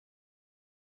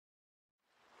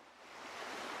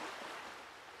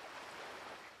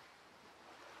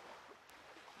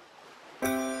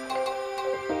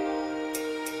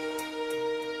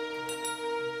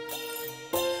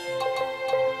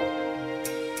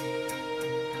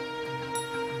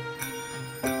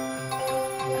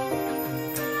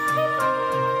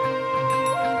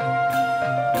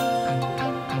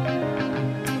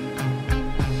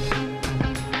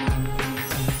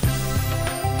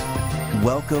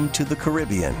Welcome to the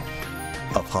Caribbean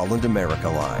of Holland America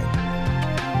Line.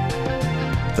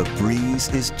 The breeze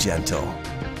is gentle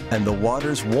and the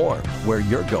water's warm where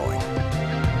you're going.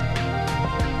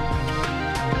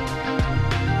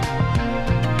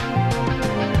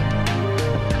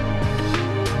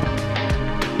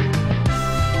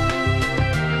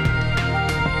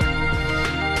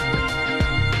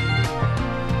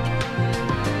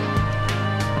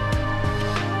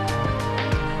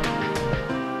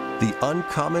 The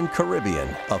uncommon Caribbean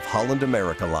of Holland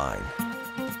America Line.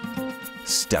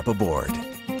 Step aboard.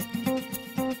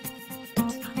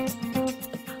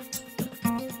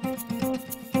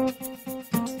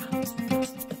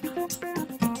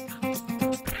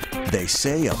 They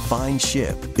say a fine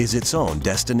ship is its own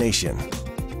destination.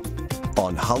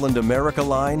 On Holland America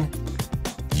Line,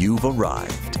 you've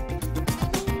arrived.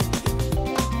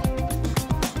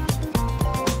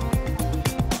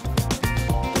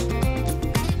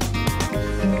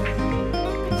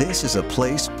 This is a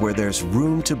place where there's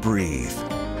room to breathe,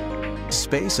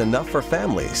 space enough for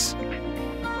families,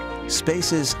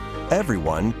 spaces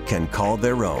everyone can call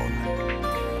their own.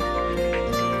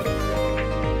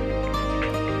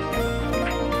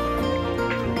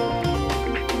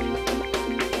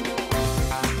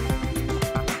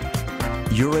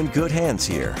 You're in good hands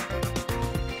here.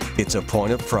 It's a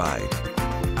point of pride.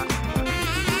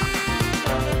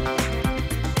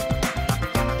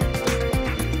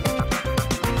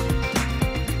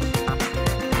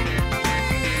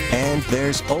 And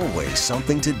there's always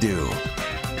something to do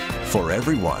for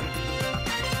everyone.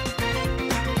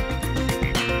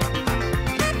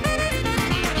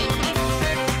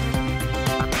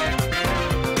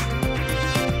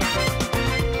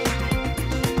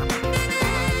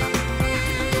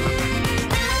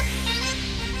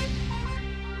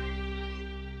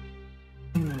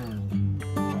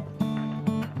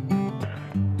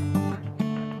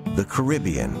 The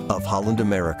Caribbean of Holland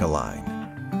America Line.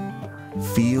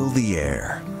 Feel the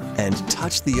air and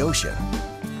touch the ocean.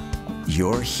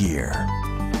 You're here.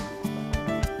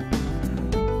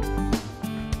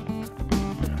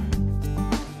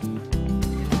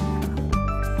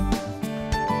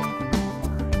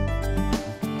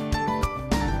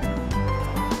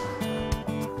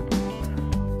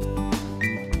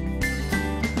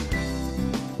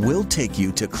 We'll take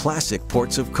you to classic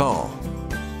ports of call,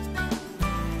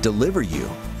 deliver you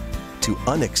to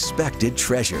unexpected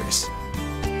treasures.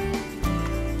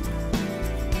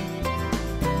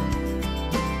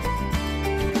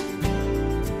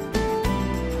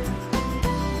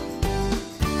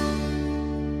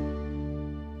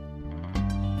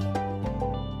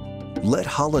 Let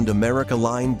Holland America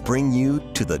Line bring you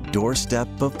to the doorstep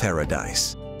of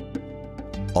paradise.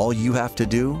 All you have to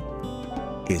do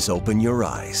is open your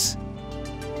eyes.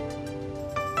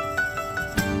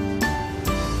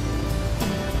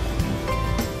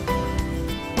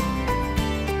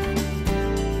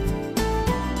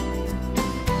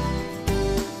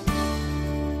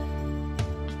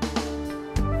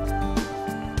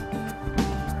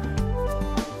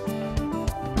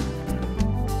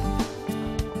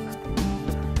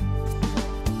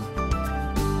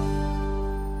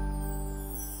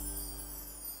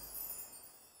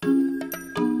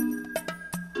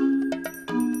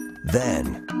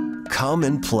 Then, come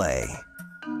and play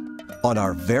on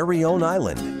our very own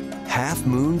island, Half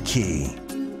Moon Cay.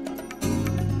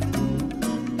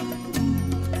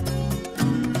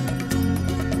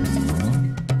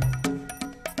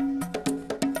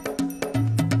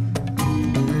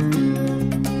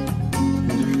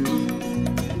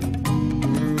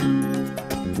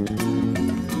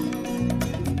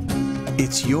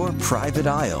 It's your private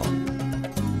isle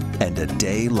and a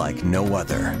day like no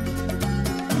other.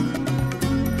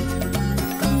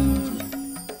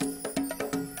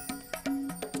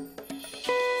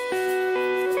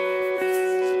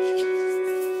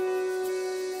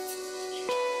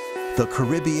 The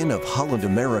Caribbean of Holland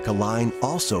America Line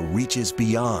also reaches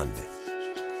beyond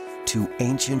to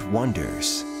ancient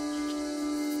wonders,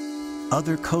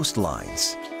 other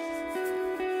coastlines,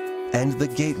 and the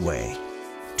gateway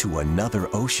to another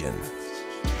ocean.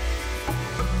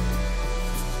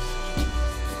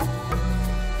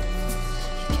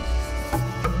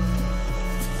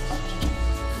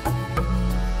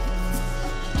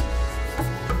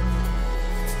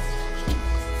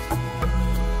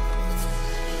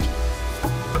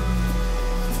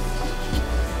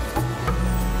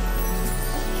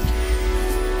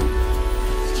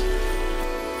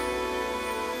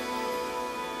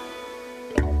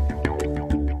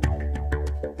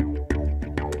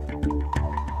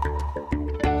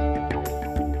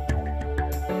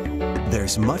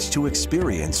 There's much to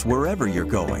experience wherever you're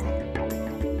going.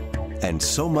 and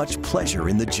so much pleasure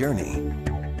in the journey.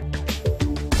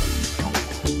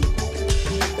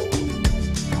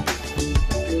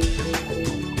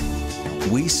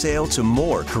 We sail to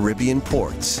more Caribbean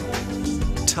ports,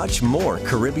 touch more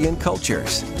Caribbean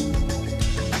cultures.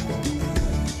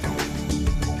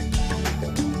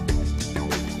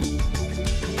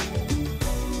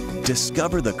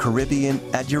 Discover the Caribbean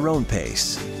at your own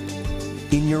pace,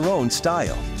 in your own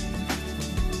style.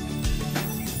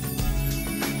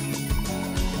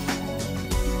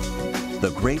 The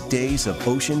great days of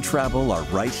ocean travel are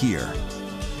right here,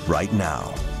 right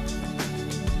now.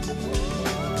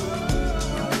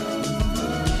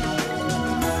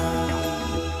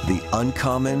 The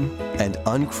uncommon and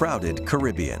uncrowded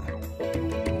Caribbean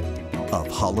of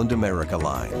Holland America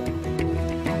Line.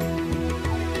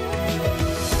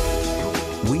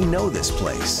 We know this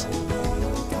place.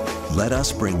 Let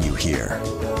us bring you here.